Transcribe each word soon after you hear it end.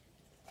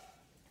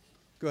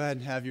Go ahead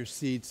and have your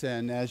seats,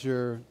 and as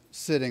you're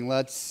sitting,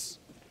 let's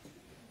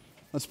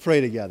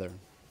pray together.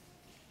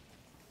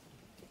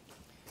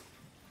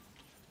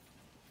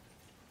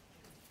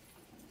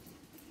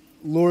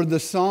 Lord, the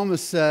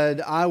psalmist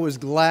said, I was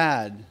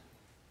glad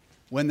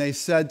when they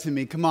said to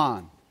me, come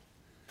on,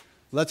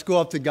 let's go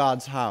up to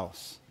God's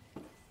house.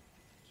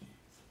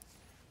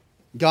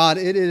 God,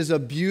 it is a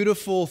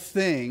beautiful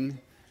thing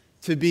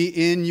to be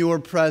in your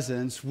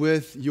presence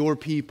with your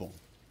people.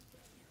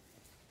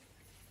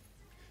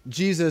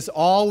 Jesus,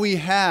 all we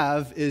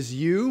have is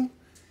you,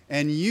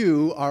 and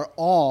you are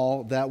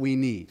all that we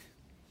need.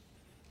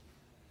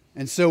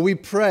 And so we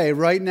pray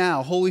right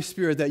now, Holy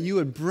Spirit, that you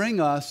would bring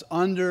us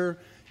under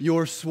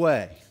your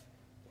sway.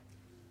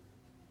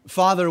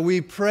 Father,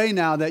 we pray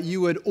now that you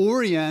would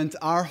orient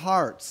our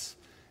hearts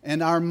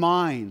and our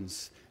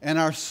minds and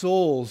our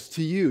souls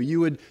to you. You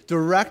would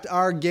direct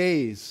our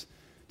gaze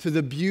to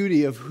the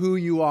beauty of who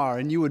you are,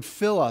 and you would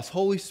fill us,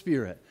 Holy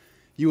Spirit,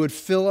 you would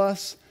fill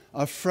us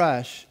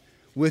afresh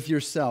with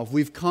yourself.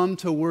 We've come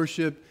to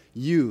worship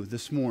you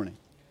this morning,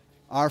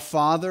 our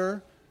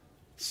Father,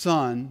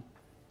 Son,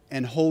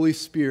 and Holy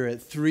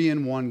Spirit, three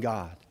in one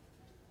God.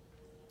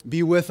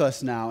 Be with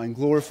us now and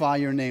glorify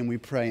your name, we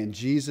pray in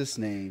Jesus'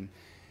 name.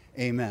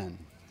 Amen.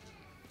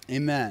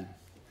 Amen.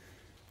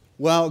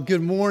 Well,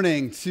 good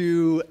morning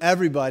to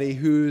everybody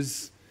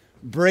who's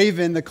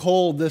braving the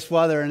cold this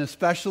weather, and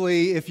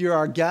especially if you're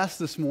our guest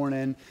this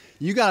morning,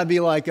 you got to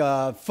be like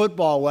a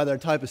football weather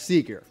type of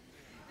seeker.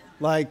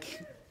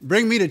 Like,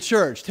 bring me to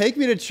church. Take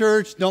me to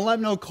church. Don't let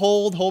no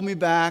cold hold me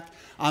back.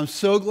 I'm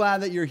so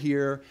glad that you're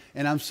here,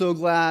 and I'm so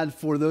glad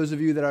for those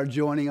of you that are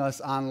joining us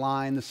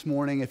online this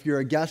morning. If you're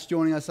a guest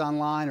joining us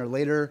online or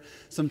later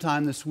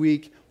sometime this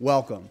week,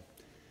 welcome.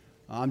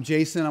 I'm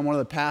Jason. I'm one of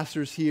the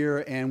pastors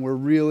here, and we're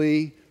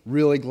really,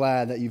 really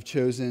glad that you've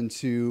chosen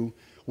to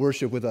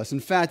worship with us.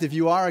 In fact, if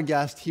you are a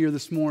guest here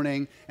this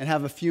morning and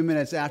have a few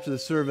minutes after the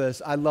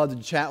service, I'd love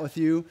to chat with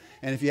you,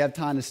 and if you have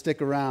time to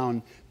stick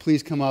around,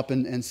 please come up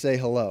and say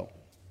hello.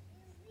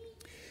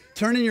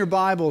 Turn in your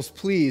Bibles,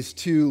 please,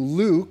 to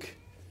Luke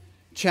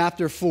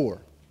chapter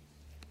 4.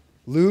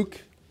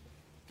 Luke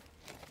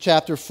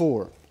chapter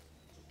 4.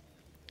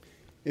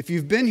 If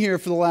you've been here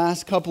for the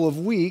last couple of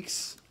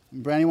weeks,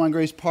 Brandywine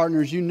Grace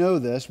Partners, you know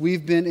this.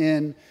 We've been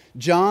in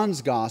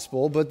John's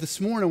Gospel, but this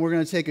morning we're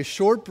going to take a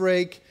short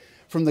break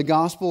from the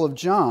Gospel of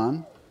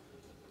John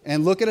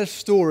and look at a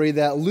story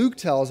that Luke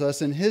tells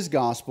us in his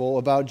Gospel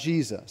about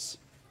Jesus.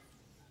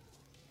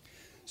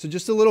 So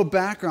just a little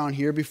background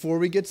here before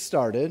we get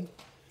started.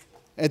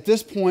 At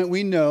this point,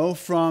 we know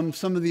from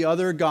some of the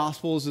other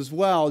Gospels as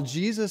well,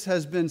 Jesus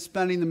has been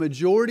spending the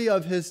majority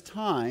of his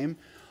time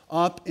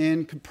up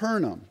in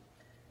Capernaum,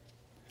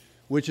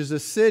 which is a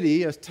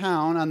city, a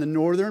town on the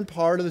northern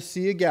part of the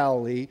Sea of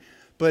Galilee.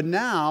 But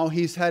now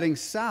he's heading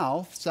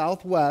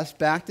southwest,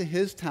 back to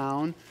his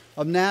town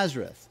of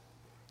Nazareth,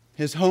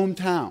 his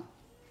hometown.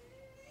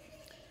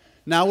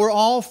 Now, we're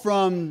all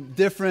from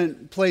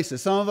different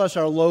places. Some of us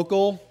are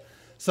local.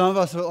 Some of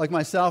us, like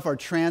myself, are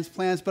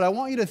transplants. But I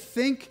want you to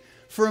think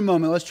for a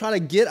moment. Let's try to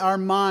get our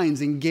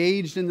minds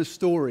engaged in the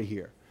story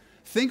here.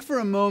 Think for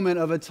a moment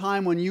of a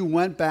time when you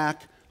went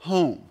back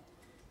home.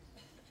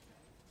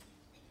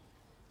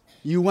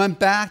 You went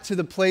back to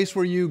the place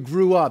where you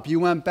grew up. You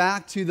went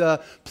back to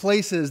the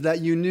places that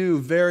you knew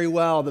very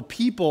well, the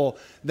people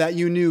that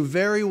you knew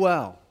very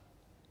well,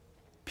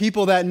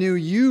 people that knew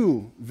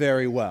you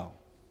very well.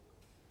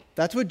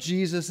 That's what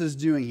Jesus is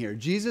doing here.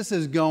 Jesus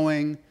is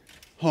going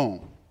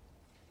home.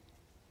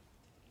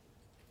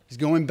 He's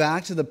going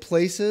back to the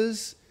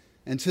places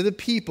and to the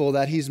people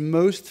that he's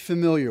most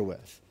familiar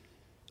with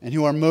and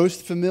who are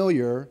most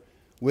familiar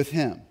with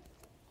him.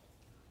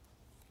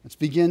 Let's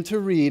begin to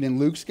read in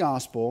Luke's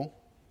Gospel,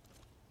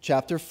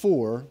 chapter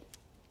 4,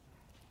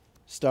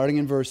 starting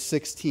in verse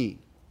 16.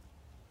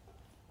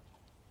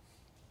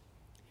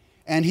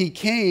 And he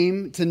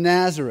came to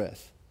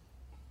Nazareth,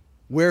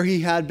 where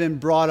he had been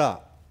brought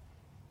up.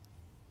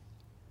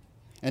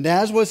 And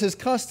as was his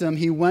custom,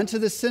 he went to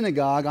the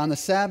synagogue on the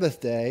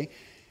Sabbath day,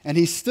 and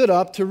he stood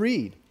up to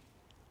read.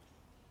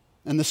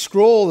 And the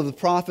scroll of the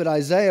prophet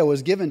Isaiah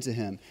was given to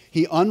him.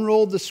 He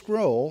unrolled the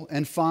scroll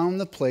and found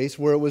the place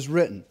where it was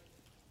written,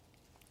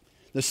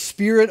 "The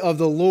Spirit of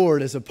the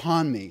Lord is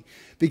upon me,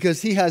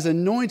 because he has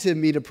anointed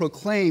me to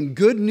proclaim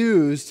good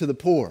news to the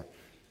poor.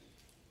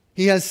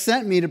 He has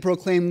sent me to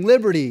proclaim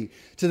liberty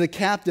to the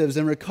captives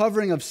and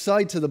recovering of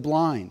sight to the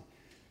blind,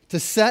 to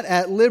set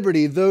at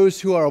liberty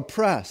those who are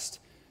oppressed,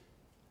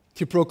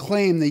 to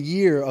proclaim the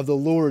year of the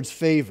Lord's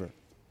favor."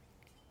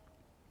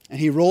 And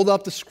he rolled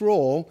up the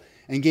scroll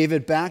and gave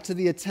it back to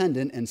the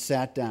attendant and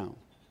sat down.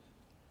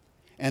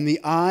 And the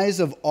eyes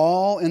of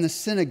all in the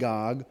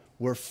synagogue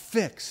were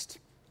fixed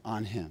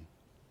on him.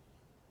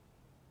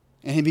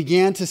 And he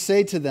began to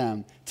say to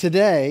them,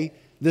 "Today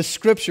this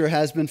scripture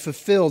has been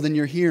fulfilled in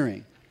your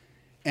hearing."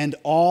 And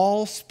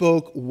all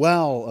spoke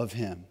well of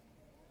him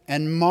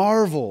and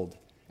marveled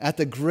at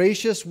the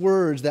gracious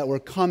words that were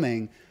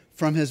coming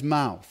from his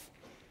mouth.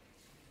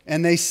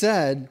 And they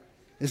said,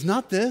 "Is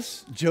not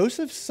this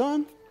Joseph's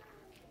son?"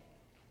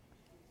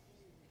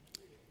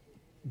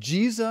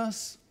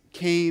 Jesus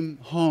came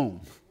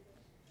home.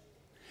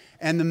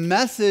 And the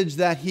message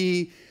that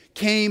he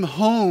came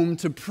home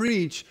to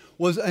preach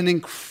was an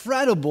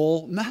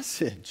incredible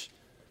message.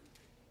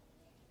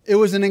 It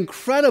was an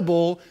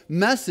incredible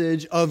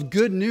message of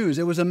good news.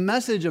 It was a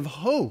message of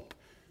hope.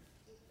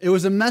 It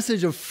was a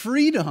message of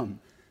freedom.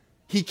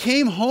 He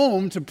came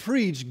home to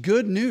preach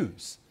good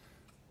news.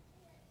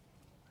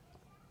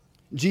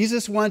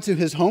 Jesus went to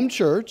his home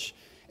church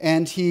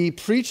and he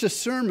preached a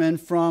sermon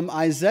from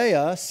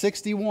Isaiah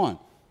 61.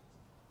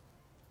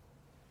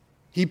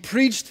 He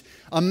preached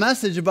a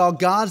message about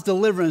God's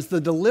deliverance, the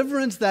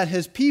deliverance that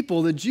his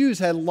people, the Jews,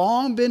 had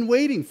long been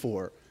waiting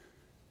for,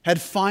 had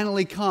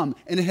finally come,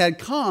 and it had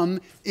come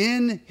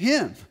in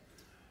him.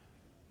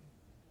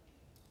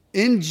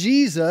 In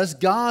Jesus,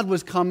 God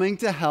was coming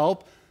to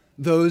help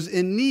those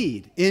in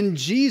need. In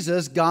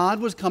Jesus, God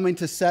was coming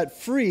to set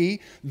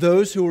free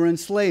those who were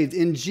enslaved.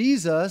 In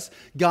Jesus,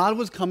 God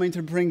was coming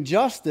to bring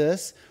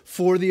justice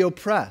for the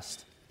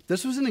oppressed.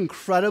 This was an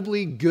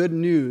incredibly good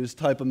news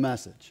type of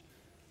message.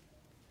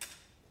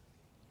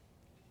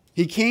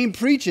 He came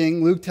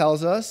preaching, Luke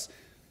tells us,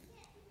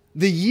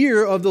 the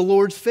year of the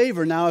Lord's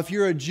favor. Now, if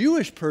you're a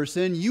Jewish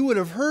person, you would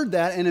have heard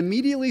that and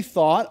immediately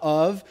thought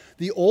of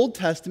the Old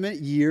Testament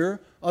year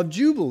of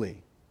Jubilee.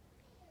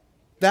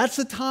 That's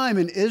the time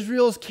in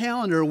Israel's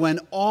calendar when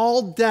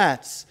all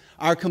debts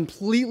are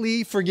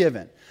completely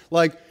forgiven.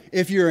 Like,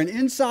 if you're an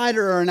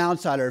insider or an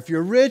outsider, if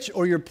you're rich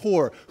or you're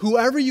poor,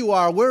 whoever you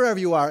are, wherever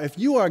you are, if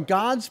you are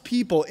God's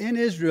people in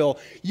Israel,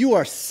 you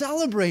are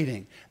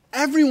celebrating.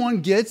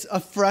 Everyone gets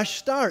a fresh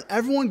start.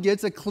 Everyone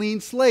gets a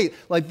clean slate.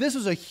 Like, this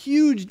was a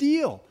huge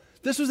deal.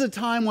 This was a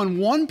time when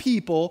one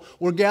people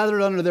were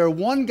gathered under their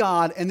one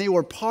God and they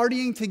were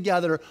partying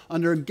together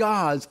under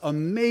God's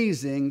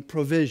amazing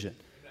provision.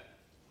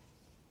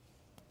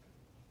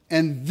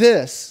 And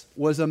this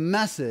was a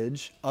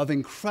message of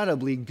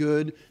incredibly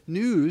good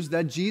news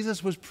that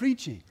Jesus was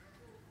preaching.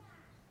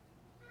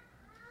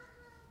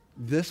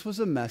 This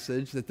was a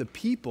message that the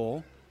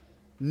people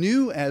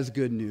knew as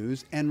good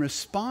news and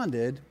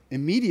responded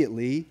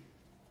immediately,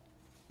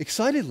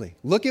 excitedly.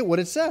 Look at what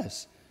it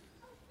says.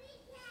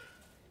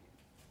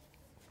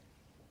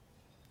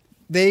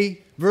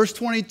 They, verse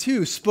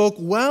 22, spoke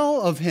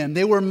well of him.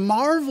 They were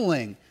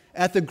marveling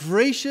at the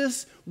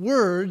gracious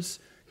words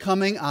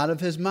coming out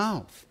of his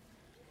mouth.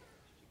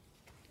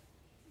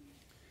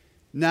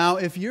 Now,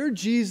 if you're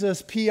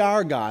Jesus'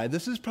 PR guy,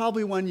 this is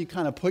probably when you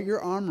kind of put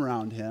your arm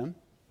around him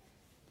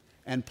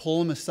and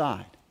pull him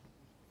aside.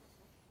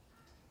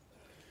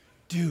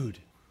 Dude,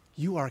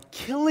 you are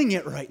killing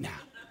it right now.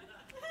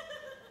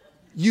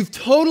 You've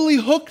totally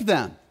hooked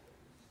them.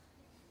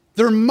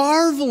 They're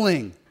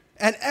marveling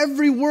at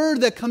every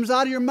word that comes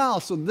out of your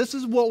mouth. So this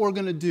is what we're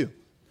going to do.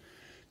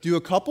 Do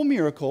a couple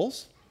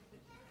miracles.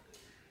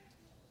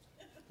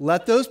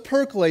 Let those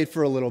percolate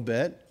for a little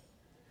bit.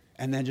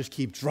 And then just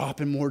keep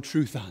dropping more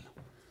truth on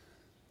them.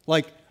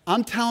 Like,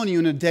 I'm telling you,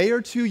 in a day or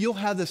two, you'll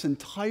have this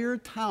entire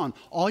town.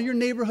 All your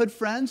neighborhood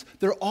friends,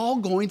 they're all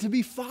going to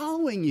be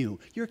following you.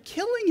 You're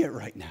killing it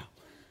right now.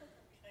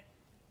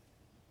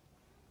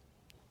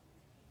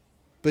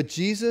 But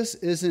Jesus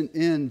isn't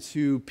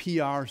into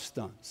PR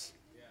stunts.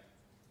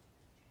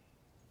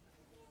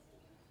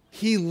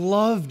 He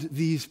loved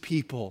these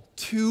people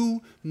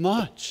too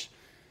much.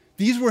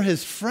 These were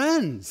his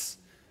friends.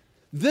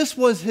 This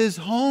was his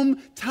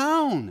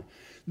hometown.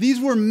 These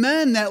were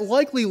men that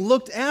likely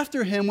looked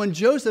after him when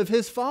Joseph,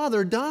 his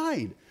father,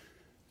 died.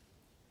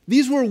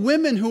 These were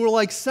women who were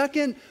like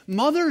second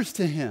mothers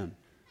to him.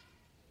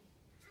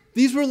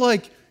 These were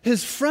like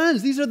his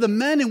friends. These are the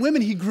men and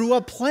women he grew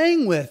up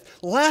playing with,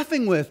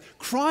 laughing with,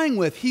 crying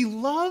with. He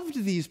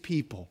loved these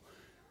people.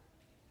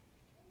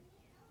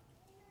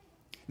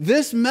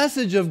 This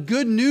message of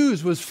good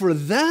news was for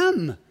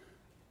them.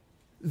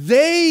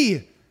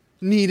 They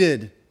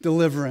needed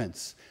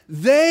deliverance.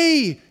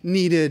 They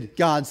needed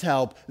God's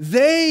help.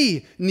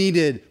 They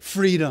needed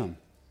freedom.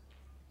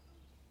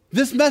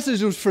 This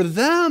message was for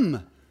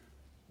them.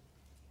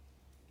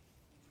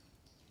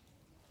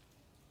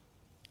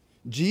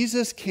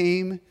 Jesus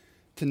came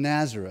to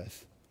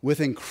Nazareth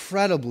with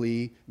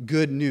incredibly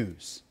good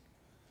news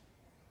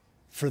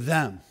for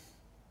them.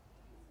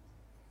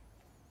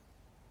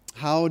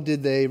 How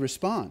did they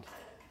respond?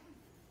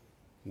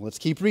 Let's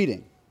keep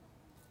reading.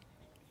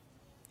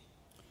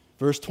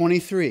 Verse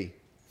 23.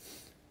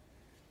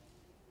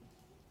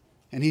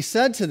 And he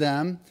said to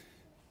them,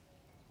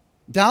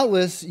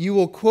 doubtless you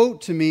will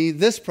quote to me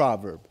this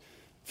proverb,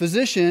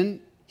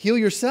 physician, heal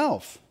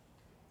yourself.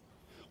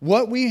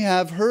 What we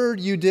have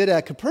heard you did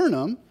at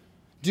Capernaum,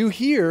 do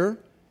here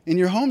in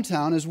your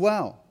hometown as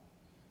well.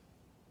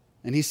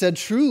 And he said,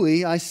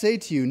 truly, I say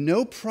to you,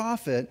 no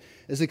prophet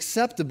is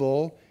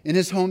acceptable in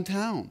his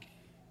hometown.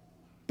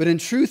 But in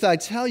truth, I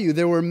tell you,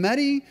 there were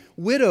many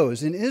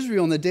widows in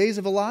Israel in the days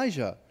of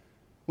Elijah,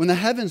 when the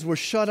heavens were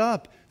shut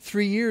up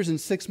 3 years and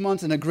 6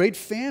 months, and a great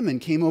famine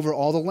came over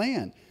all the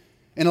land.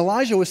 And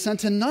Elijah was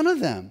sent to none of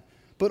them,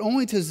 but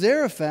only to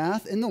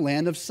Zarephath in the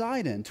land of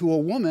Sidon, to a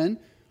woman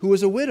who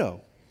was a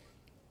widow.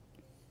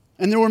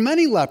 And there were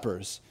many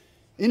lepers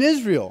in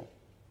Israel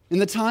in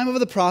the time of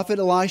the prophet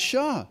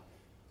Elisha.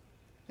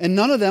 And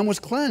none of them was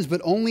cleansed,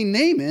 but only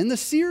Naaman the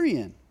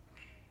Syrian.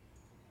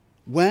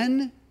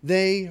 When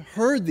they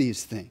heard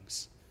these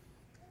things,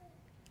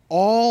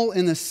 all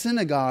in the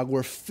synagogue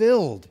were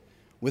filled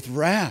with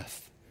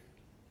wrath.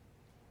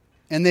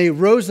 And they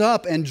rose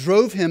up and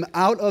drove him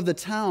out of the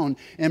town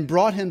and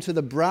brought him to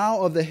the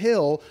brow of the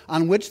hill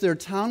on which their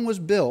town was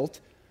built,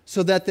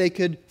 so that they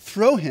could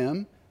throw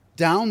him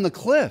down the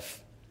cliff.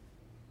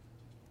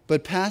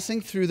 But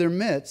passing through their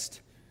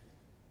midst,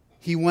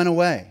 he went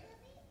away.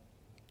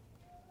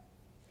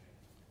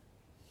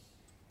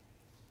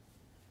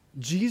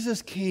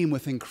 Jesus came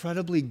with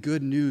incredibly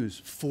good news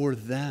for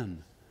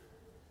them.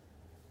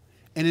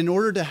 And in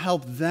order to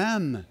help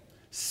them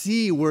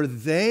see where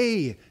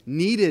they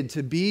needed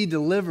to be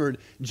delivered,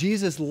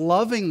 Jesus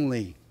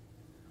lovingly,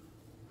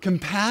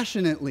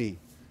 compassionately,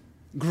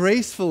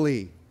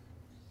 gracefully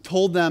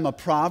told them a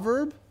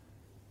proverb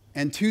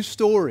and 2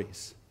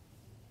 stories.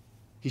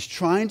 He's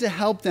trying to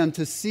help them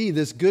to see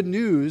this good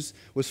news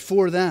was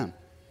for them.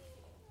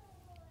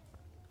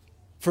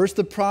 First,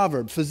 the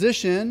proverb,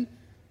 physician,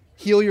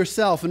 heal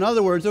yourself. In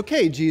other words,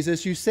 okay,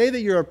 Jesus, you say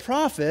that you're a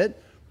prophet,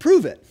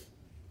 prove it.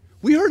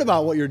 We heard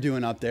about what you're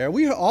doing up there.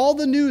 All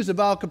the news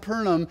about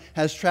Capernaum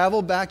has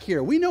traveled back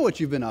here. We know what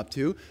you've been up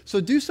to, so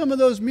do some of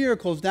those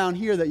miracles down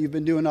here that you've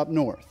been doing up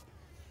north.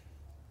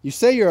 You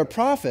say you're a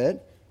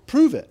prophet,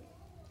 prove it.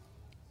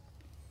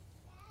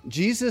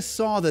 Jesus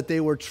saw that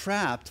they were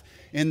trapped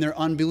in their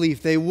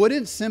unbelief. They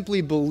wouldn't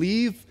simply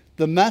believe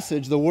the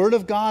message, the word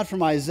of God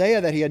from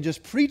Isaiah that he had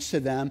just preached to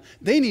them.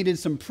 They needed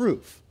some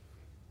proof.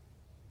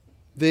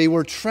 They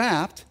were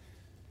trapped,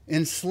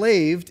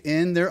 enslaved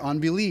in their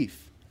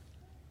unbelief.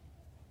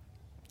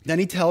 Then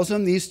he tells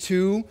them these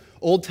 2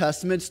 Old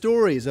Testament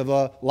stories of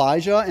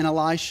Elijah and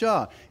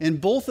Elisha. In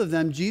both of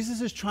them,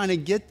 Jesus is trying to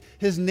get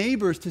his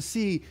neighbors to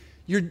see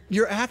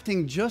you're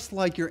acting just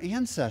like your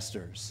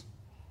ancestors.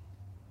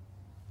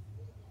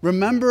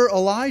 Remember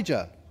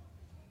Elijah.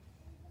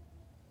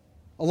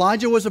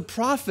 Elijah was a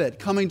prophet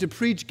coming to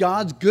preach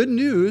God's good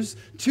news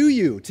to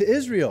you, to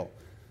Israel.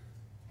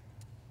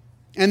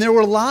 And there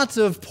were lots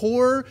of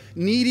poor,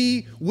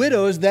 needy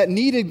widows that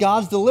needed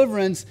God's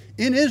deliverance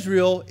in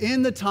Israel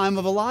in the time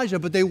of Elijah,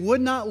 but they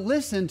would not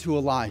listen to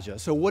Elijah.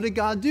 So what did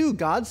God do?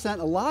 God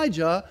sent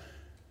Elijah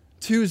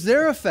to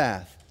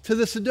Zarephath, to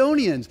the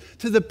Sidonians,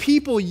 to the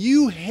people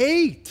you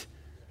hate.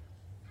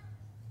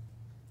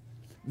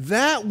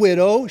 That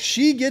widow,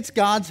 she gets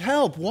God's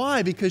help.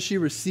 Why? Because she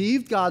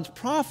received God's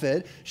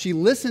prophet, she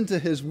listened to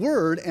his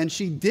word, and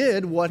she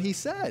did what he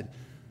said.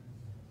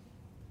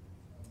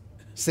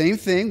 Same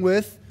thing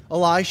with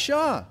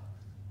Elisha.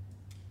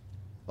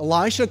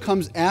 Elisha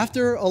comes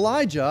after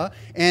Elijah,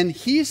 and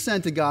he's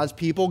sent to God's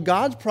people,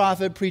 God's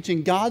prophet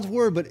preaching God's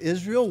word, but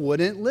Israel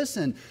wouldn't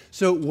listen.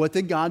 So what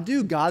did God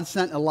do? God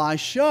sent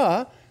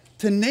Elisha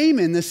to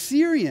Naaman the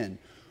Syrian,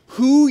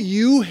 who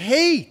you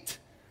hate.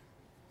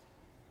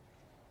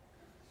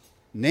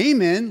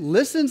 Naaman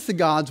listens to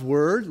God's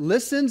word,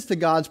 listens to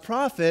God's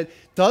prophet,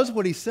 does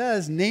what he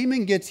says.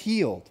 Naaman gets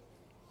healed.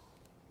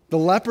 The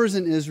lepers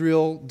in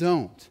Israel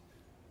don't.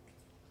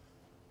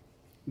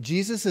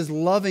 Jesus is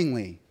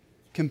lovingly,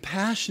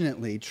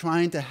 compassionately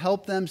trying to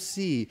help them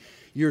see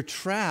you're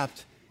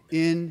trapped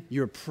in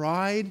your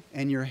pride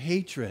and your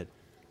hatred.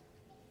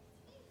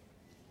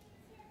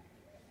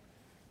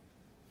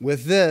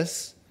 With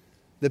this,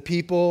 the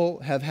people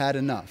have had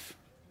enough.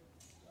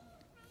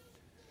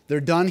 They're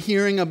done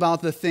hearing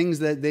about the things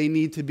that they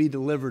need to be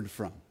delivered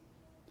from.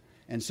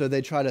 And so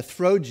they try to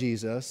throw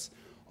Jesus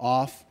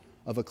off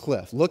of a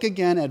cliff. Look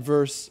again at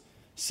verse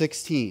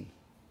 16.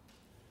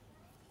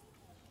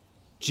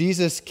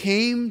 Jesus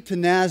came to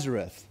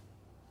Nazareth.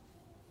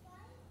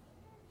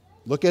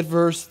 Look at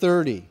verse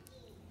 30.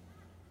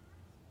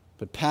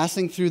 But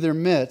passing through their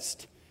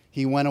midst,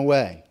 he went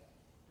away.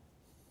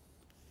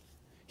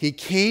 He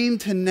came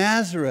to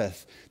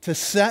Nazareth to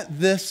set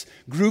this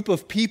group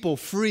of people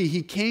free.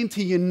 He came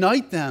to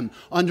unite them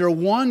under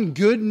one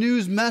good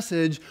news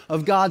message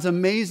of God's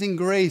amazing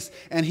grace.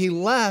 And he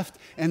left,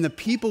 and the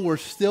people were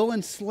still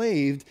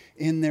enslaved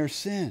in their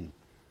sin.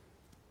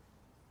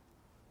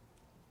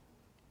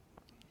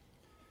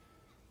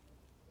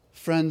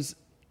 Friends,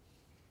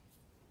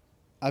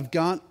 I've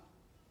got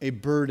a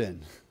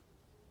burden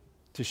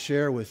to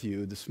share with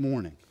you this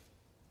morning.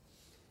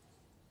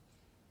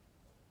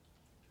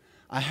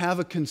 I have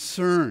a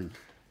concern,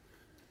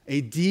 a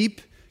deep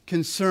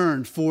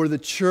concern for the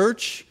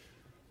church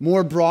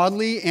more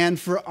broadly and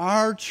for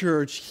our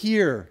church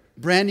here,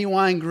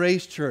 Brandywine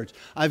Grace Church.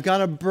 I've got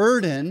a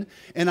burden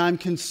and I'm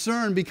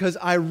concerned because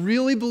I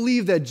really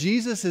believe that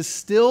Jesus is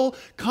still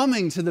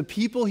coming to the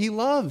people he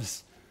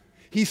loves.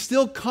 He's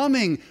still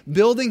coming,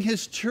 building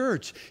his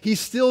church. He's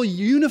still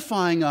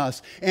unifying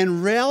us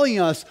and rallying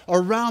us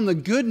around the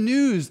good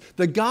news,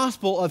 the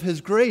gospel of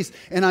his grace.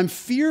 And I'm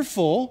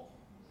fearful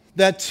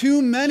that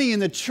too many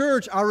in the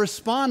church are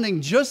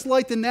responding just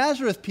like the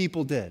Nazareth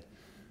people did.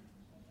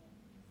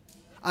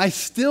 I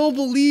still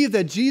believe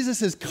that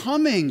Jesus is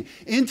coming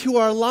into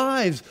our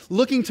lives,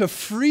 looking to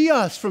free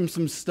us from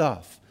some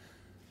stuff.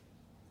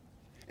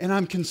 And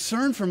I'm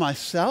concerned for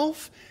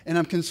myself, and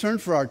I'm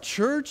concerned for our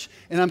church,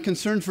 and I'm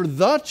concerned for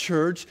the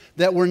church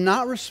that we're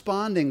not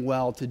responding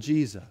well to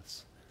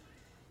Jesus.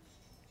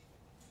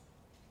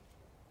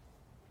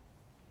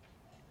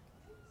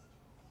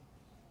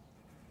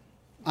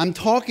 I'm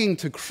talking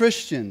to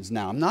Christians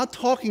now. I'm not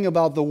talking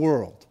about the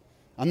world.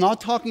 I'm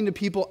not talking to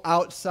people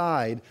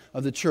outside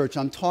of the church.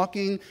 I'm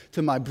talking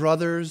to my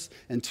brothers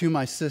and to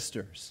my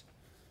sisters.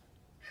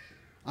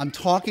 I'm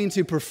talking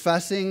to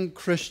professing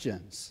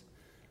Christians.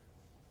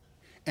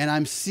 And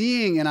I'm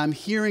seeing and I'm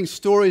hearing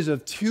stories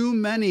of too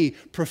many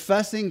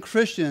professing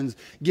Christians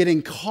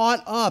getting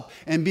caught up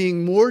and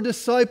being more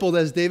discipled,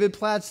 as David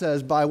Platt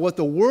says, by what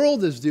the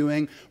world is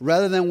doing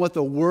rather than what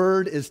the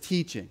Word is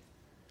teaching.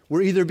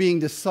 We're either being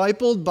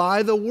discipled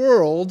by the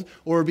world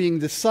or being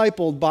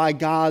discipled by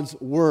God's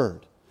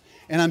Word.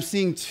 And I'm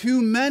seeing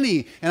too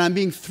many, and I'm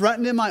being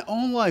threatened in my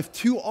own life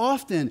too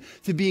often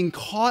to being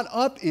caught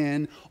up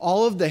in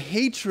all of the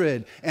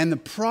hatred and the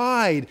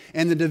pride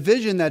and the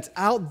division that's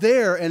out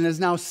there and is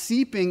now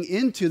seeping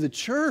into the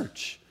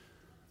church.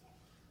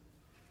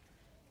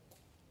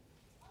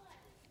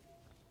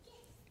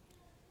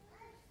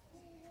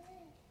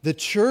 The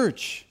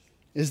church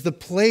is the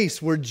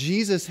place where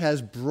Jesus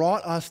has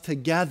brought us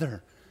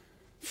together,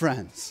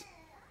 friends.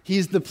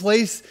 He's the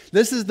place,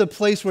 this is the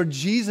place where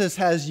Jesus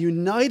has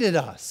united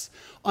us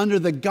under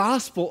the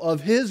gospel of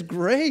His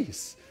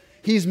grace.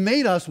 He's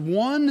made us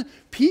one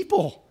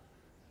people,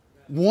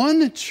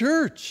 one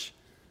church.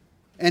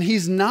 And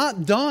He's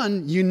not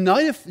done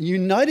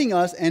uniting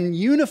us and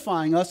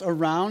unifying us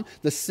around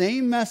the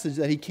same message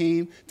that He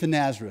came to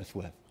Nazareth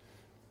with.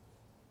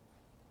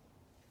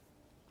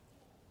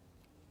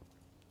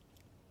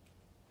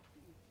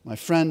 My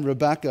friend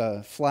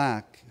Rebecca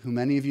Flack, who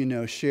many of you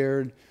know,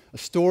 shared a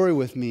story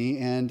with me,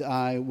 and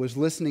I was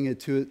listening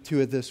to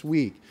it this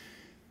week.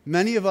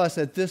 Many of us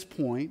at this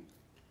point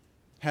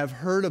have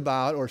heard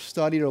about or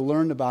studied or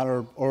learned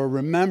about or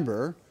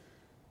remember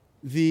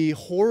the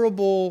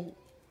horrible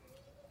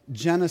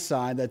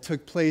genocide that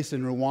took place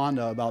in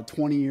Rwanda about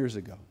 20 years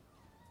ago.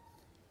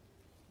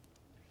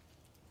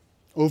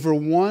 Over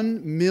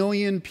 1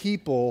 million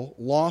people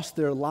lost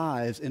their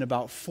lives in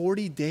about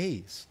 40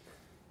 days.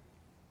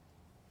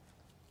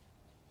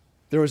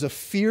 There was a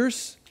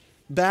fierce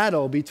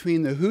battle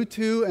between the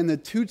Hutu and the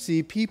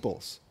Tutsi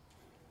peoples.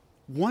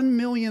 1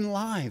 million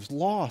lives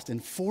lost in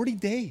 40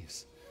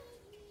 days.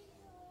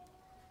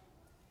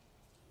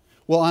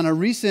 Well, on a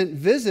recent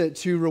visit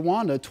to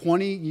Rwanda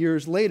 20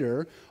 years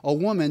later, a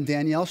woman,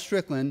 Danielle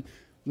Strickland,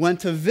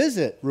 went to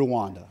visit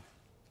Rwanda.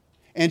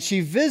 And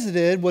she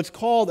visited what's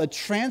called a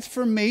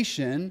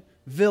transformation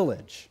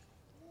village.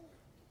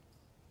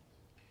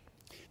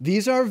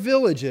 These are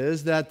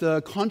villages that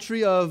the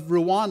country of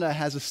Rwanda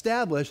has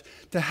established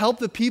to help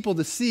the people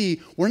to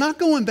see we're not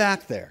going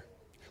back there.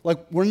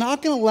 Like, we're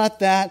not going to let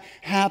that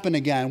happen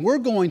again. We're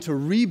going to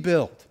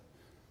rebuild.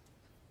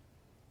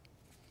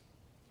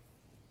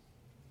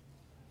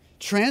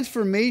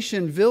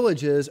 Transformation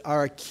villages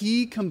are a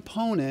key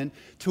component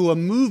to a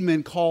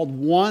movement called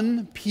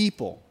One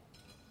People.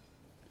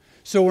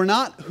 So we're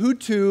not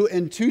Hutu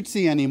and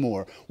Tutsi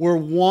anymore. We're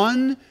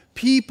one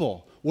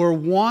people. We're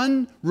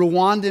one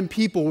Rwandan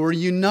people. We're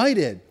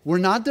united. We're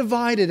not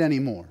divided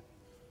anymore.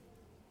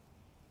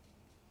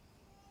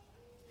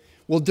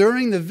 Well,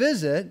 during the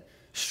visit,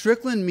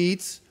 Strickland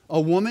meets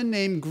a woman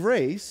named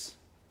Grace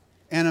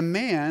and a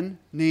man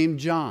named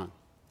John.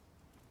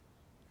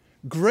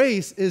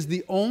 Grace is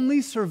the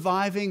only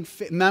surviving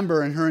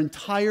member in her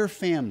entire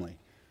family.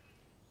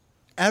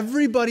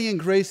 Everybody in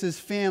Grace's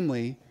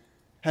family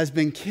has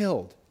been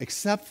killed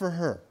except for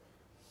her.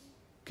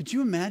 Could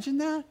you imagine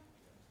that?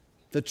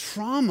 The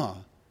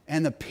trauma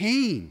and the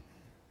pain.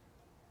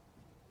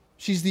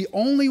 She's the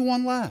only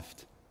one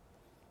left.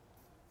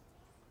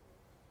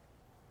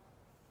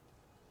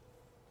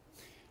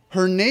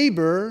 Her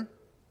neighbor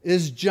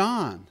is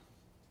John.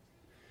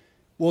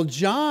 Well,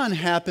 John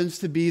happens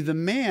to be the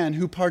man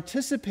who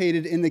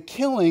participated in the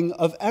killing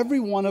of every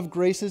one of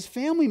Grace's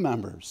family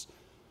members.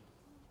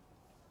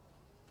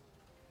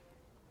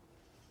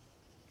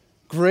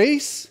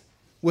 Grace,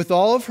 with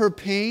all of her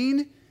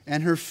pain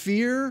and her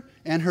fear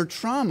and her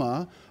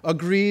trauma,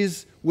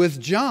 agrees with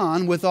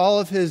John, with all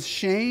of his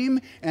shame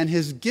and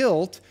his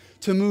guilt,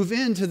 to move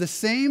into the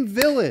same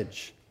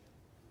village.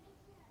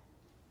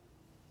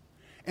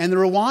 And the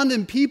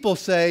Rwandan people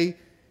say,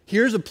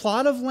 here's a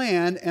plot of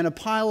land and a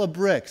pile of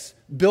bricks.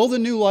 Build a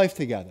new life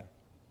together.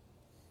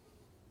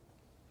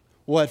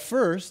 Well, at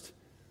first,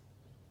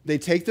 they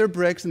take their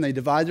bricks and they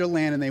divide their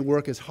land and they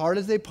work as hard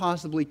as they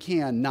possibly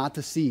can not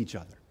to see each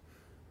other.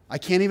 I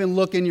can't even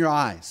look in your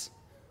eyes.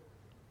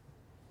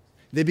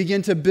 They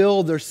begin to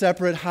build their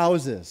separate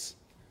houses.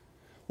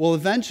 Well,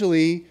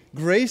 eventually,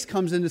 Grace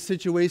comes into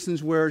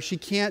situations where she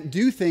can't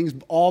do things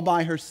all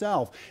by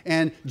herself.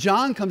 And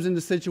John comes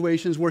into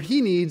situations where he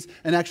needs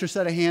an extra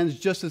set of hands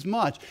just as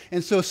much.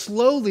 And so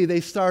slowly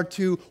they start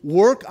to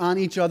work on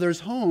each other's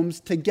homes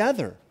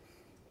together.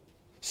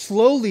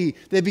 Slowly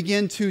they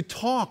begin to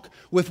talk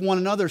with one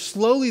another.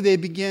 Slowly they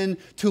begin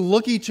to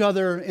look each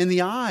other in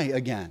the eye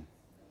again.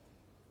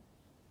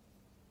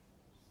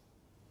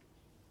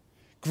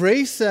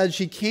 Grace said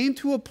she came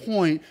to a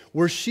point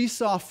where she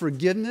saw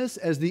forgiveness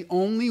as the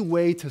only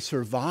way to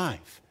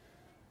survive.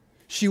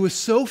 She was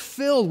so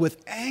filled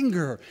with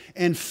anger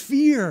and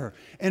fear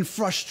and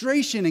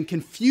frustration and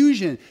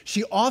confusion.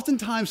 She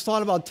oftentimes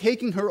thought about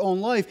taking her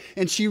own life,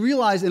 and she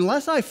realized,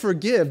 unless I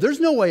forgive, there's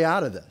no way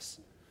out of this.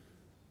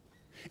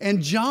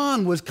 And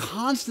John was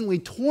constantly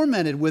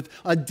tormented with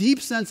a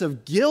deep sense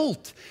of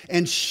guilt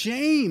and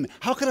shame.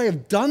 How could I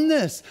have done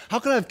this? How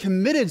could I have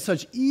committed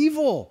such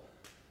evil?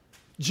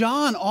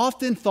 John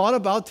often thought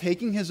about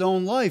taking his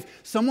own life.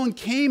 Someone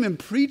came and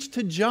preached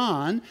to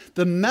John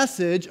the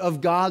message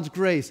of God's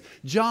grace.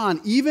 John,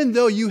 even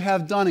though you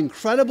have done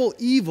incredible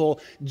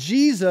evil,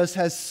 Jesus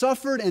has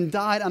suffered and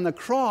died on the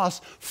cross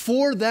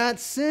for that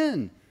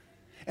sin.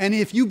 And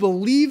if you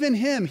believe in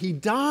him, he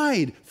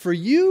died for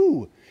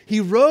you. He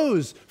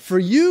rose for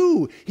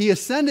you. He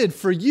ascended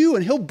for you,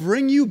 and he'll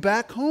bring you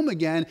back home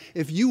again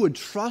if you would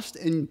trust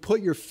and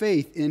put your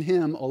faith in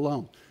him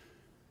alone.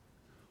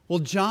 Well,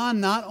 John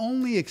not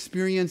only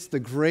experienced the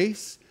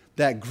grace,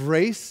 that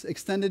grace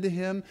extended to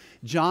him,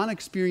 John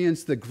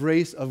experienced the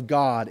grace of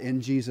God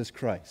in Jesus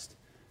Christ.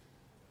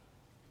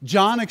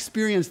 John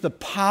experienced the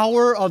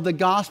power of the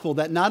gospel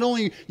that not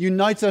only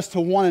unites us to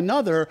one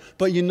another,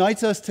 but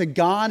unites us to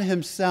God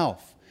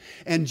himself.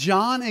 And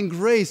John and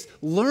Grace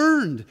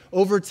learned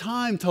over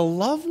time to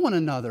love one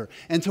another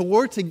and to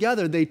work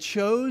together. They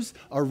chose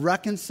a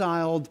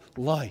reconciled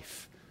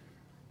life.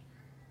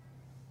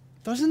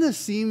 Doesn't this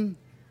seem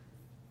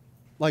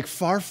like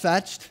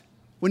far-fetched?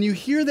 When you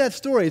hear that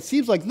story, it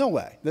seems like no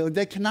way.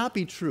 That cannot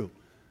be true.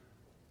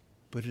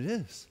 But it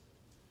is.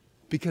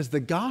 Because the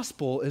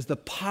gospel is the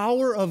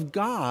power of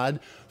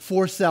God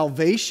for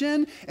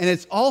salvation, and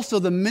it's also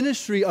the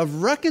ministry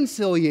of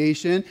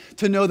reconciliation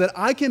to know that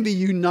I can be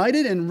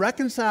united and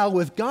reconciled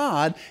with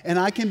God, and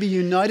I can be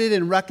united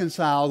and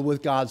reconciled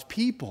with God's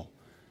people.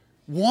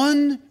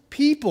 One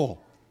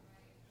people.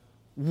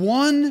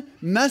 One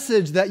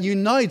message that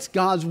unites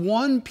God's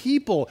one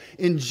people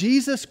in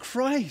Jesus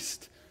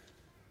Christ.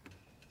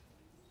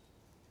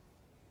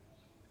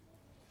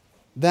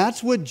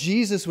 That's what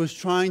Jesus was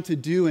trying to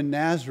do in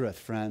Nazareth,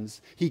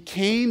 friends. He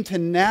came to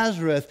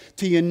Nazareth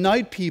to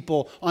unite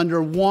people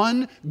under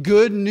one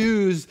good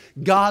news,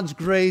 God's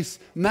grace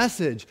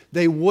message.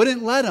 They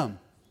wouldn't let him.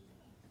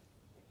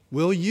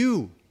 Will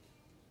you?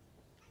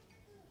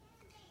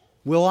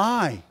 Will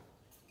I?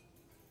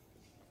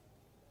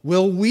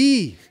 Will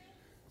we?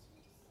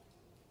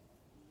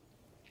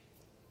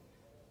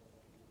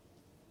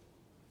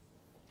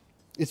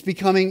 It's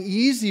becoming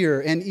easier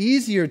and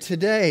easier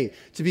today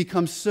to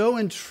become so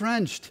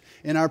entrenched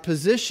in our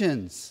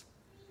positions,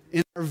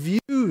 in our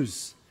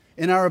views,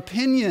 in our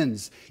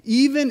opinions,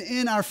 even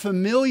in our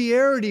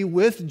familiarity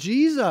with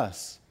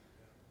Jesus.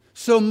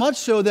 So much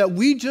so that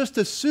we just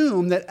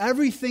assume that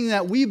everything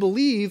that we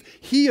believe,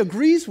 he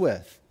agrees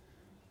with.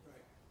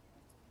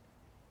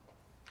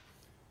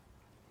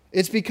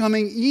 It's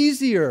becoming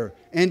easier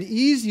and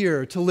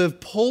easier to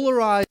live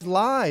polarized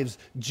lives,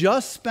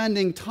 just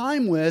spending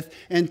time with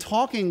and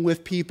talking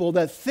with people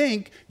that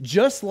think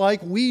just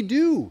like we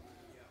do.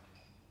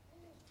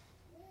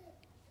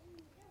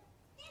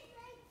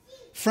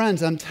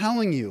 Friends, I'm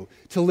telling you,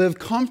 to live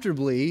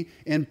comfortably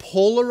in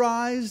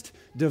polarized,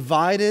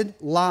 divided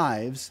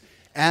lives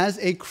as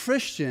a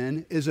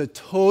Christian is a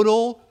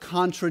total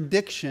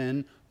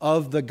contradiction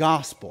of the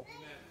gospel.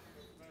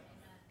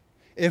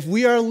 If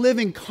we are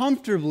living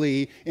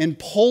comfortably in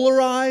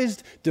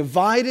polarized,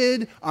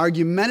 divided,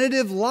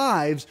 argumentative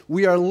lives,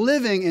 we are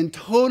living in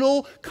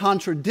total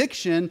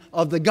contradiction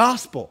of the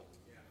gospel.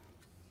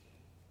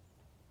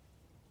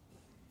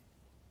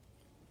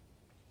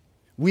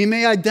 We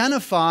may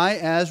identify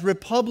as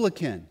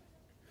Republican.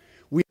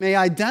 We may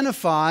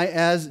identify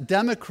as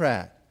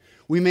Democrat.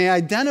 We may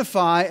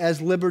identify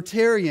as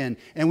libertarian.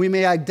 And we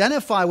may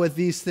identify with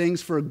these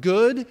things for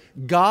good,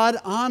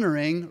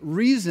 God-honoring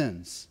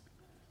reasons.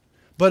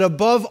 But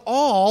above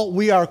all,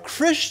 we are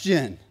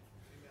Christian.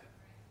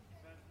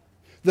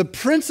 The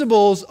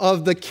principles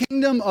of the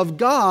kingdom of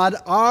God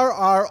are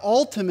our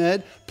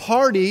ultimate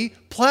party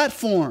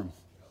platform.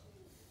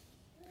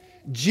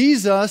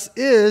 Jesus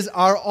is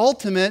our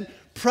ultimate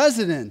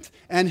president,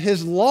 and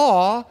his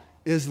law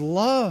is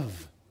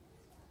love.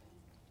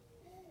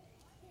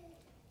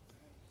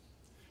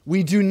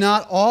 We do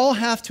not all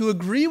have to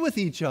agree with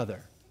each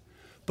other,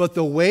 but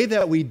the way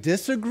that we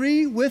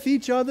disagree with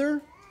each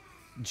other,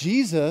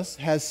 Jesus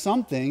has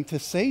something to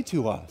say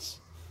to us.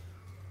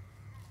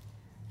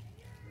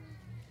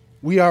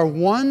 We are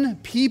one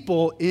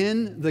people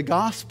in the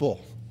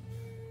gospel,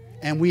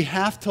 and we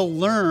have to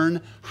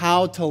learn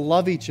how to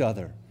love each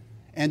other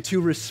and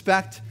to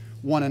respect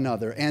one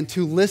another and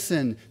to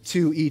listen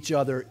to each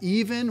other,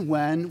 even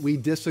when we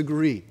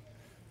disagree.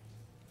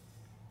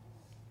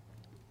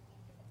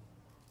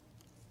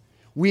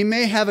 We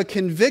may have a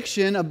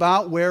conviction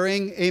about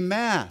wearing a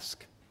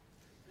mask.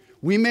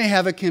 We may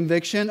have a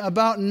conviction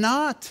about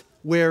not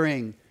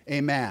wearing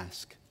a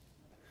mask.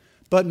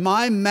 But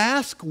my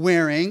mask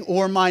wearing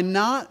or my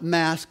not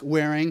mask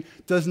wearing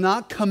does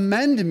not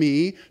commend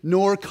me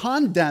nor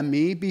condemn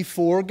me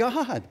before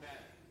God.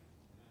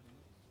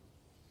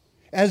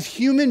 As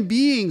human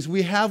beings,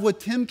 we have what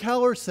Tim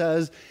Keller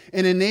says,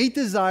 an innate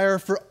desire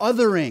for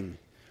othering,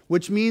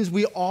 which means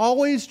we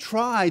always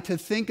try to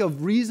think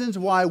of reasons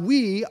why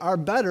we are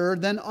better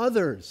than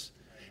others.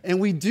 And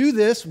we do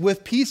this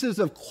with pieces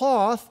of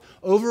cloth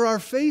over our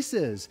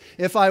faces.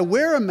 If I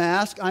wear a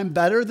mask, I'm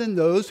better than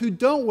those who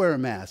don't wear a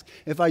mask.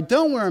 If I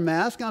don't wear a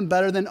mask, I'm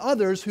better than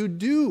others who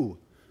do.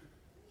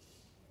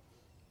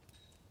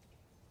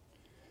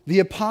 The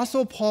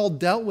Apostle Paul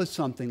dealt with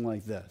something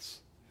like this.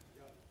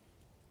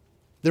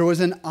 There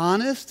was an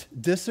honest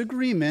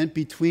disagreement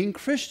between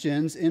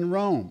Christians in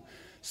Rome.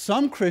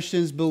 Some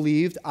Christians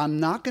believed, I'm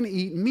not going to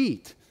eat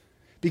meat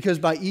because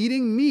by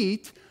eating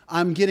meat,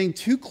 I'm getting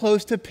too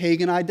close to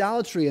pagan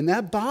idolatry, and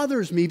that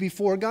bothers me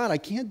before God. I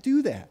can't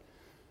do that.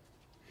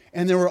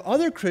 And there were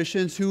other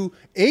Christians who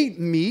ate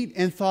meat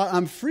and thought,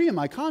 I'm free in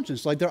my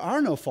conscience. Like there are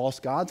no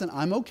false gods, and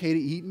I'm okay to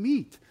eat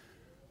meat.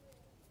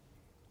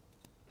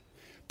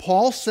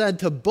 Paul said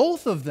to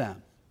both of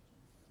them,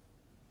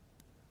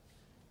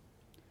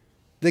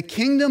 the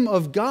kingdom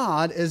of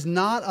God is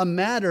not a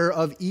matter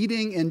of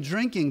eating and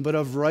drinking, but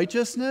of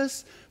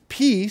righteousness,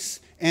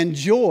 peace, and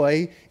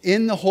joy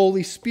in the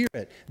Holy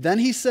Spirit. Then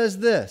he says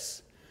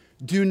this,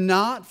 do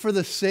not for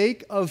the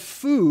sake of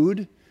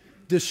food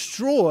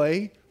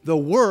destroy the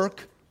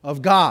work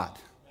of God.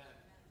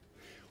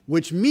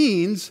 Which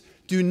means,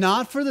 do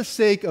not for the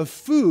sake of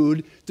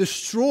food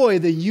destroy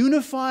the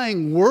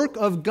unifying work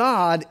of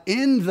God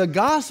in the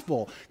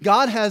gospel.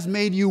 God has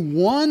made you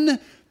one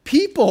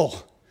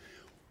people.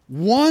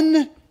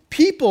 One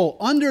people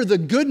under the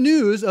good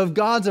news of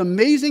God's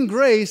amazing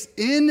grace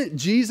in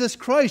Jesus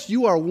Christ.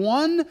 You are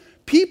one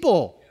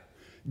people.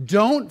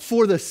 Don't,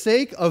 for the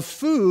sake of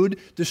food,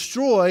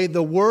 destroy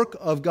the work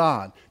of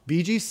God.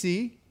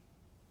 BGC,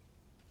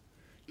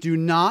 do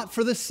not,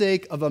 for the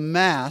sake of a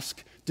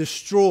mask,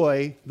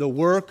 destroy the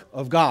work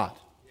of God.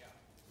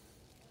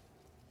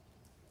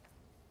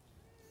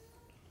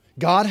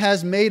 God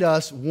has made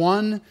us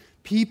one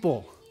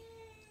people.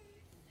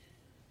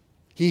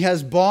 He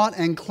has bought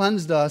and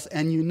cleansed us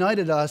and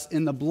united us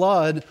in the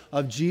blood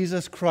of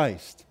Jesus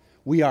Christ.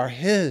 We are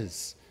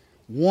His,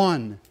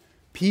 one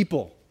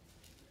people.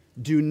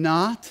 Do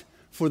not,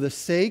 for the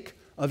sake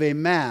of a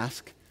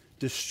mask,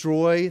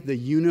 destroy the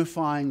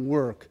unifying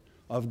work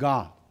of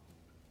God.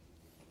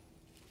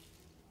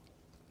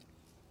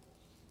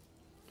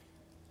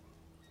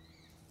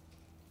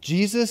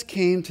 Jesus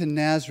came to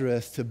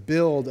Nazareth to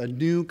build a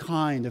new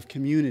kind of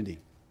community.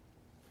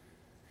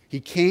 He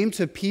came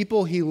to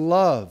people He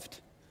loved,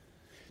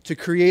 to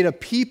create a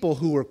people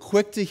who were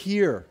quick to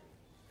hear,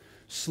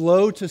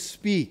 slow to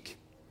speak,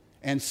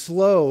 and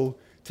slow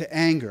to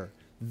anger.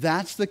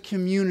 That's the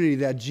community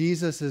that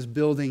Jesus is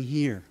building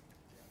here.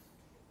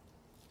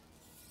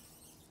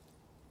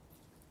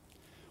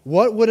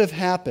 What would have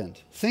happened?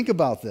 Think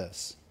about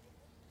this.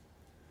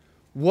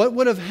 What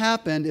would have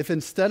happened if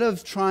instead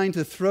of trying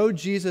to throw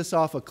Jesus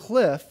off a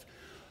cliff,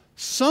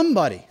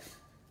 somebody,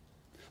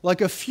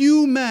 like a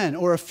few men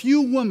or a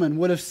few women,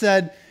 would have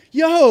said,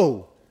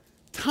 yo,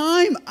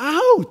 time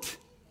out.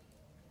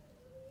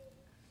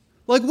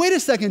 Like, wait a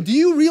second, do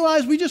you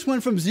realize we just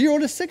went from 0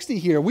 to 60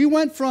 here? We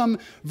went from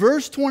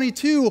verse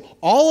 22,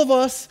 all of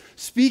us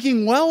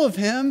speaking well of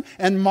Him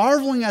and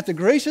marveling at the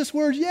gracious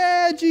words,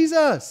 yeah,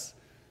 Jesus,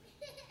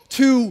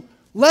 to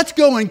let's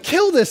go and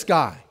kill this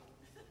guy.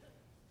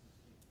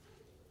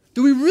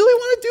 Do we really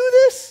want to do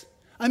this?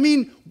 I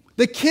mean,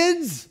 the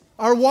kids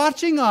are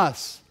watching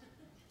us.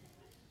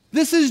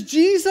 This is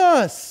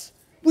Jesus.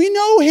 We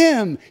know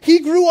Him. He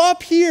grew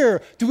up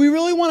here. Do we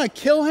really want to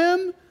kill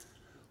Him?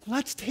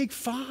 Let's take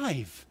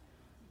 5.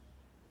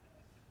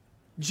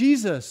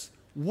 Jesus,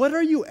 what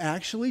are you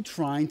actually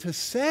trying to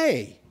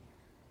say?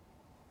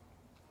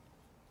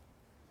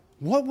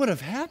 What would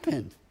have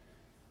happened?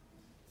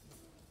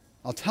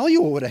 I'll tell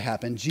you what would have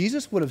happened.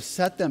 Jesus would have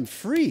set them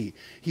free.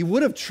 He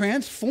would have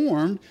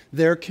transformed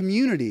their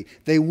community.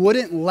 They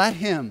wouldn't let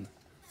Him.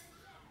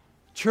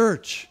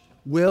 Church,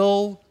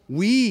 will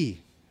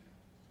we?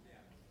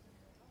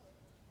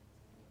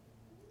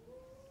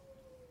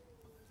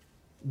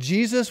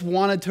 Jesus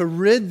wanted to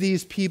rid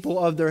these people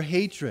of their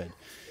hatred.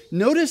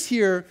 Notice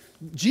here,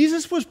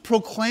 Jesus was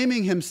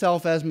proclaiming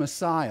Himself as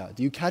Messiah.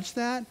 Do you catch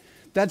that?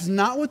 That's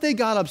not what they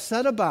got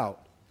upset about.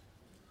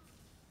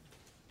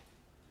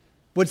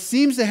 What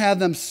seems to have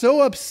them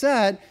so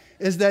upset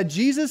is that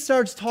Jesus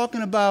starts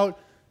talking about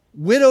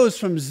widows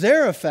from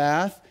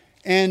Zarephath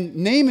and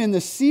Naaman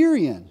the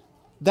Syrian.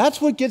 That's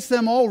what gets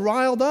them all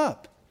riled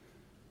up.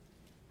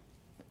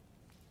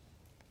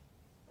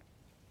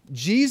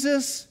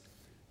 Jesus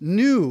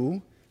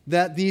knew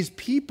that these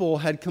people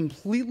had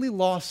completely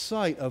lost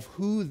sight of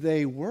who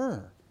they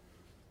were.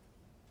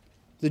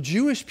 The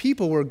Jewish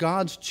people were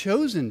God's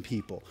chosen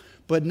people,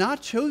 but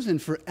not chosen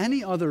for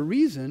any other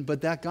reason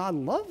but that God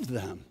loved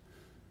them.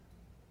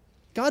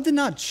 God did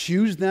not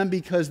choose them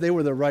because they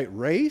were the right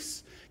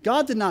race.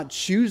 God did not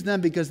choose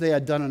them because they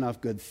had done enough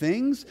good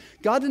things.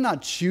 God did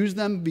not choose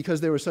them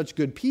because they were such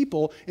good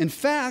people. In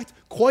fact,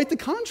 quite the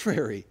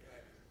contrary.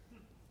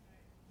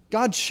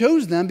 God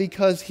chose them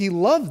because he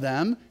loved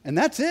them, and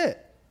that's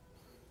it.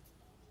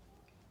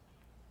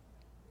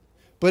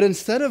 But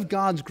instead of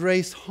God's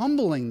grace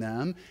humbling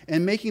them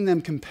and making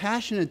them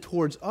compassionate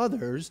towards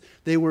others,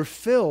 they were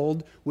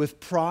filled with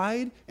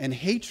pride and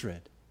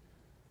hatred.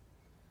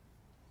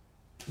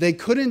 They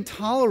couldn't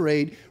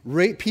tolerate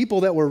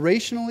people that were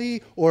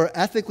racially or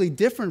ethically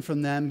different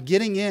from them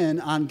getting in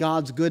on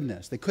God's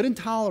goodness. They couldn't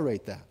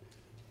tolerate that.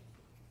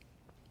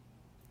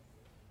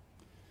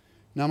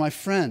 Now, my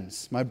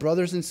friends, my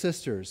brothers and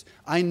sisters,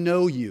 I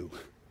know you.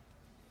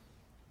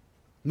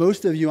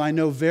 Most of you I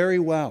know very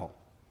well.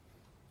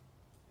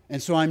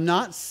 And so I'm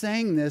not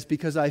saying this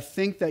because I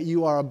think that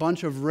you are a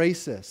bunch of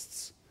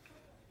racists.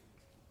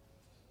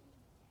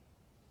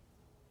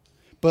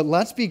 But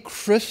let's be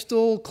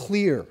crystal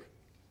clear.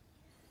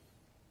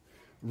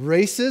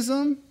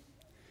 Racism,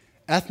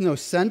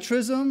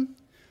 ethnocentrism,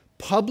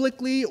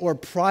 publicly or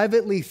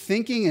privately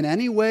thinking in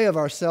any way of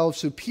ourselves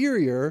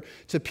superior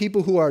to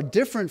people who are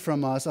different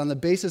from us on the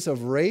basis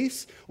of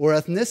race or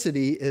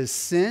ethnicity is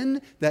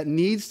sin that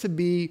needs to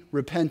be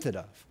repented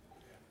of.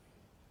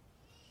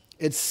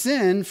 It's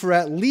sin for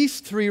at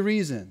least 3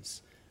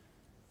 reasons.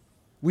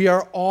 We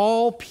are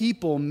all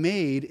people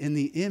made in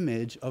the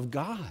image of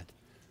God.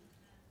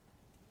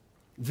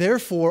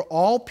 Therefore,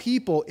 all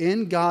people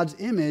in God's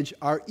image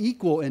are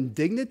equal in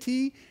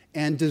dignity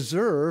and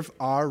deserve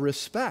our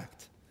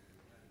respect.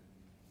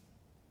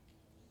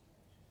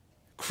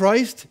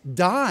 Christ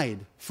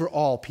died for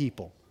all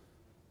people,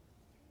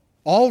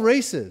 all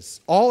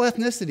races, all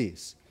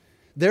ethnicities.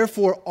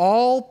 Therefore,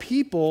 all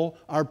people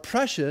are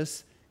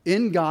precious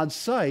in God's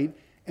sight,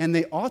 and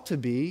they ought to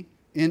be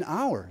in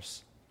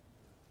ours.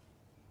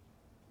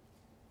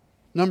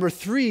 Number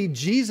 3,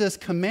 Jesus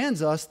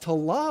commands us to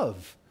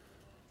love.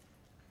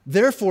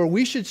 Therefore,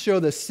 we should show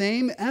the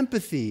same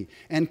empathy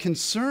and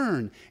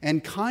concern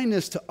and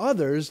kindness to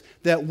others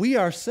that we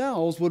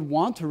ourselves would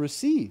want to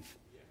receive.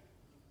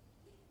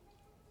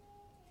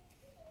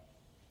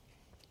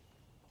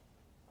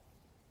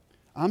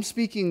 I'm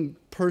speaking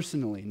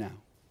personally now.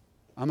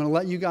 I'm going to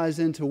let you guys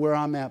into where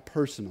I'm at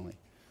personally.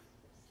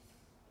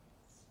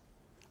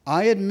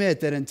 I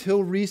admit that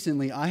until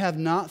recently, I have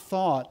not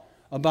thought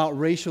about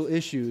racial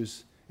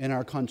issues in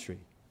our country.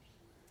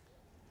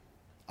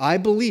 I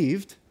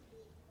believed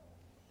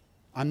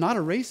I'm not a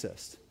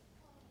racist.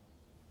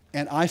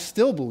 And I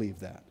still believe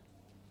that.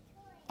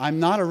 I'm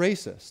not a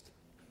racist.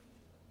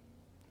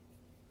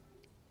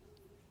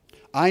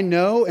 I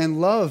know and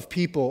love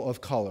people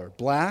of color,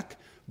 black,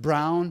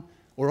 brown,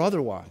 or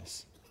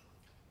otherwise.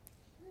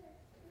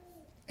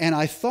 And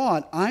I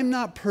thought, I'm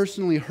not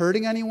personally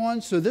hurting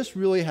anyone, so this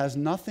really has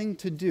nothing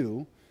to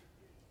do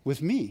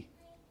with me.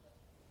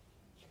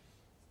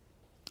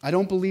 I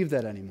don't believe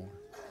that anymore.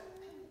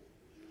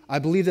 I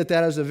believe that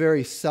that is a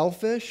very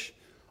selfish,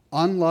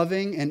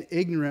 unloving, and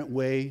ignorant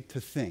way to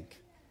think.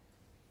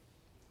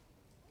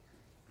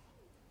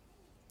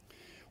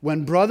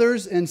 When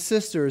brothers and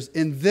sisters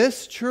in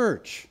this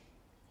church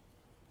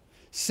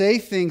say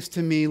things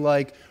to me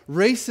like,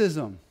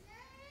 racism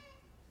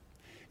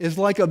is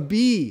like a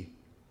bee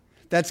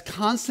that's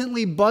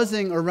constantly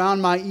buzzing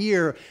around my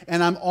ear,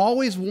 and I'm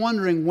always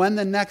wondering when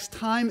the next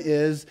time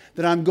is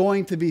that I'm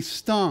going to be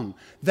stung,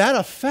 that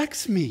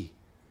affects me.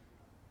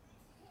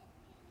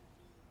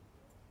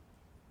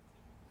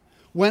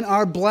 When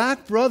our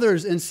black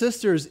brothers and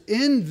sisters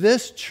in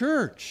this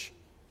church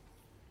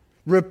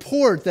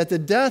report that the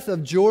death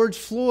of George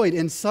Floyd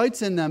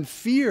incites in them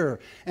fear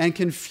and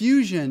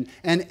confusion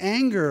and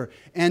anger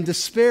and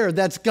despair,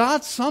 that's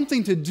got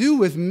something to do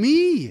with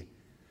me.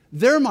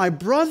 They're my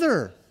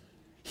brother.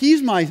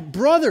 He's my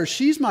brother.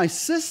 She's my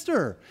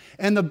sister.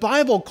 And the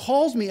Bible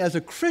calls me as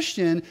a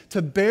Christian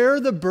to bear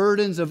the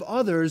burdens of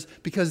others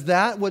because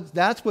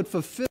that's what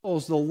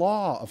fulfills the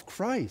law of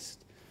Christ.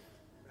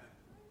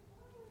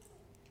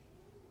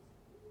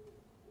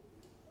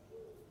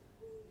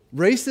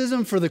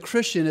 Racism for the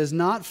Christian is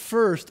not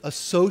first a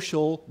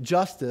social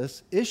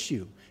justice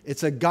issue.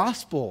 It's a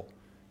gospel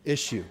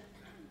issue.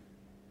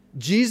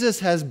 Jesus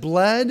has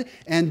bled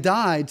and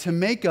died to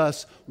make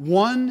us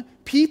one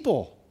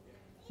people,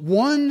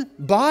 one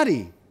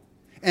body.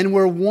 And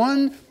where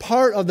one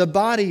part of the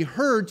body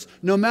hurts,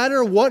 no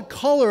matter what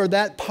color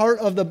that part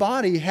of the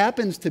body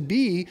happens to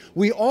be,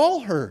 we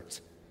all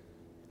hurt.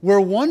 Where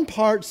one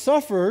part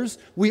suffers,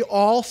 we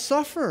all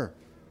suffer.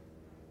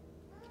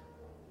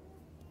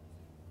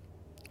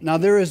 Now,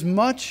 there is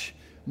much,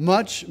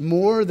 much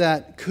more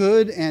that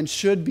could and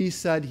should be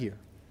said here.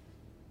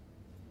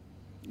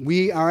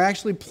 We are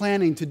actually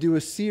planning to do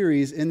a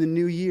series in the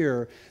new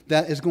year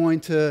that is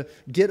going to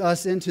get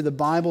us into the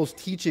Bible's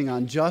teaching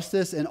on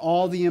justice and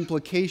all the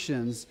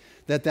implications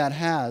that that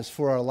has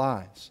for our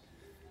lives.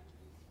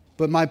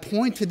 But my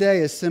point today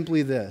is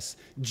simply this.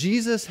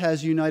 Jesus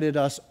has united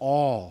us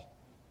all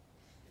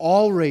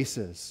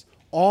races,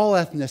 all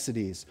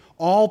ethnicities,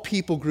 all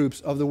people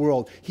groups of the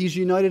world. He's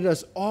united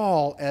us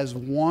all as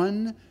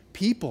one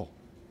people.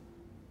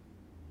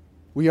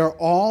 We are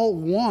all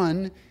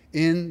one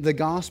in the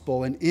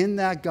gospel, and in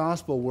that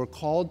gospel we're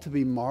called to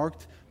be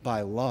marked by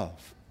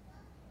love.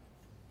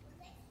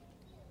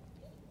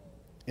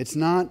 It's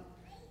not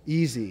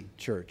easy,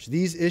 church.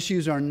 These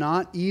issues are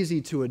not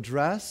easy to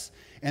address,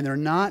 and they're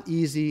not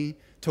easy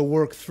to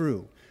work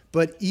through.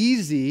 But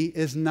easy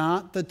is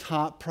not the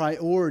top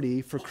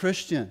priority for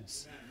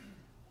Christians.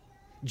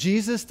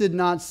 Jesus did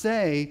not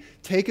say,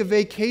 take a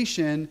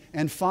vacation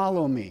and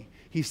follow me.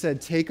 He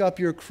said, take up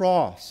your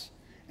cross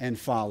and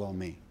follow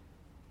me.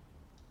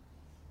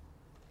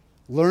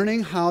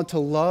 Learning how to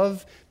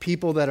love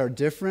people that are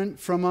different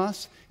from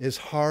us is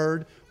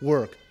hard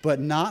work, but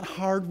not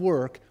hard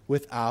work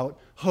without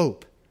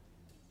hope.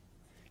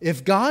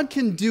 If God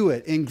can do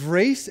it in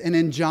Grace and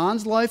in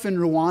John's life in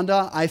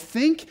Rwanda, I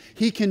think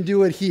He can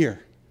do it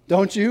here.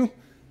 Don't you?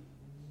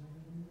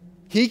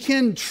 He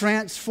can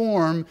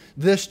transform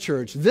this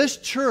church. This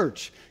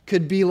church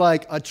could be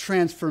like a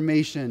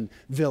transformation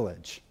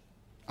village.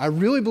 I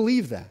really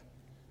believe that.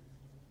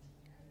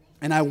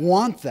 And I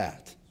want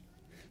that.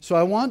 So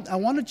I want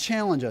to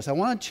challenge us. I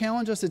want to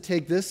challenge us to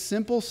take this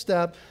simple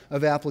step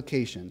of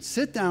application.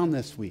 Sit down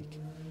this week.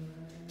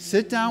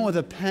 Sit down with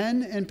a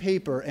pen and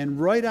paper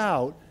and write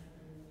out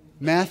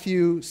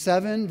Matthew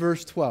 7,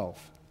 verse 12.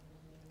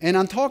 And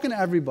I'm talking to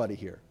everybody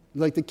here,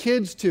 like the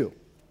kids too.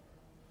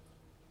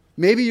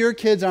 Maybe your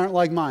kids aren't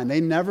like mine.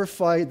 They never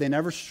fight. They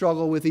never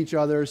struggle with each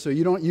other. So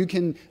you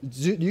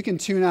can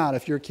tune out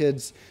if your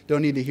kids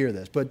don't need to hear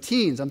this. But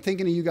teens, I'm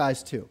thinking of you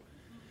guys too.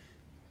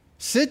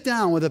 Sit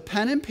down with a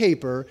pen and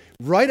paper,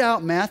 write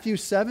out Matthew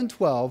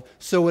 7:12.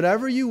 So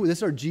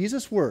these are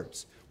Jesus'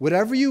 words.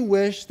 Whatever you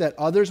wish that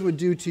others would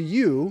do to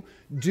you,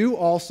 do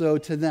also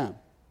to them.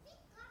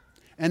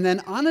 And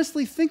then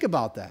honestly think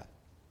about that.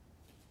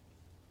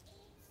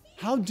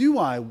 How do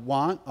I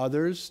want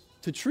others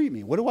to treat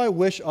me? What do I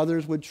wish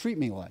others would treat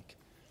me like?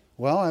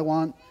 Well, I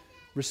want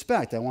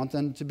respect. I want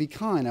them to be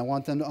kind. I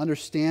want them to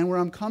understand where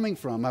I'm coming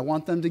from. I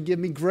want them to give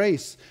me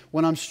grace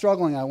when I'm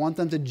struggling. I want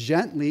them to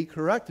gently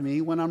correct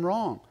me when I'm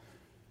wrong.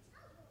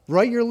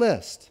 Write your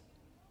list.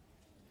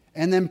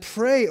 And then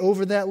pray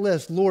over that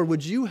list. Lord,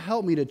 would you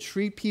help me to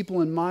treat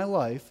people in my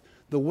life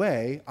the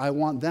way I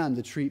want them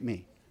to treat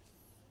me?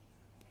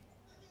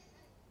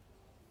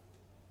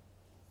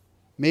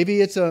 Maybe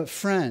it's a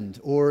friend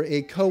or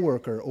a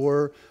coworker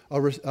or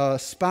a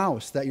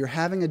spouse that you're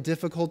having a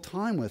difficult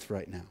time with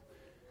right now.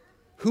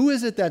 Who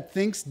is it that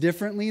thinks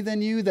differently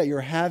than you that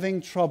you're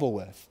having trouble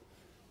with?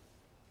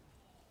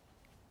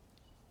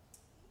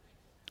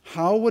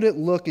 How would it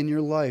look in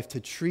your life to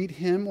treat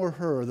him or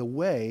her the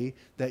way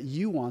that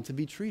you want to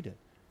be treated?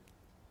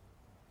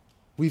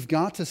 We've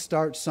got to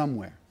start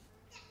somewhere.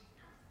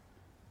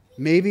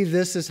 Maybe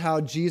this is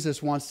how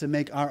Jesus wants to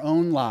make our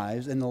own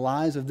lives and the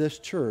lives of this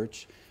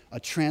church a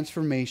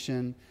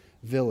transformation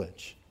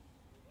village.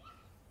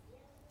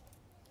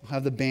 We'll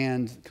have the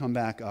band come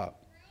back up.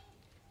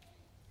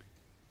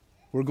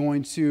 We're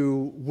going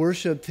to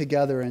worship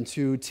together and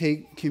to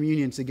take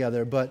communion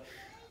together. But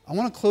I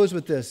want to close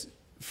with this.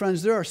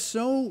 Friends, there are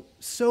so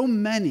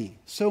many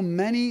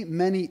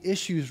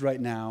issues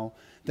right now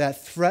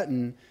that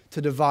threaten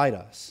to divide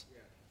us.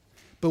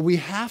 But we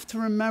have to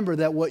remember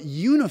that what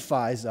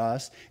unifies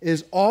us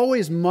is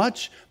always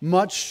much,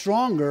 much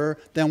stronger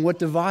than what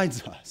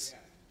divides us.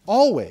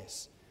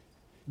 Always.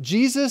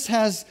 Jesus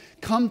has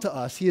come to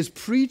us. He has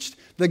preached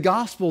the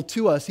gospel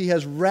to us. He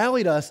has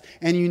rallied us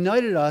and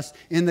united us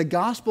in the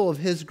gospel of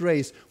His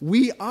grace.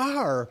 We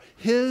are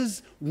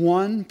His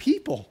one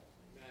people.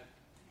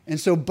 And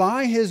so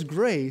by His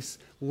grace,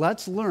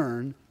 let's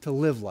learn to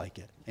live like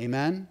it.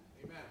 Amen?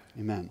 Amen.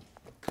 Amen.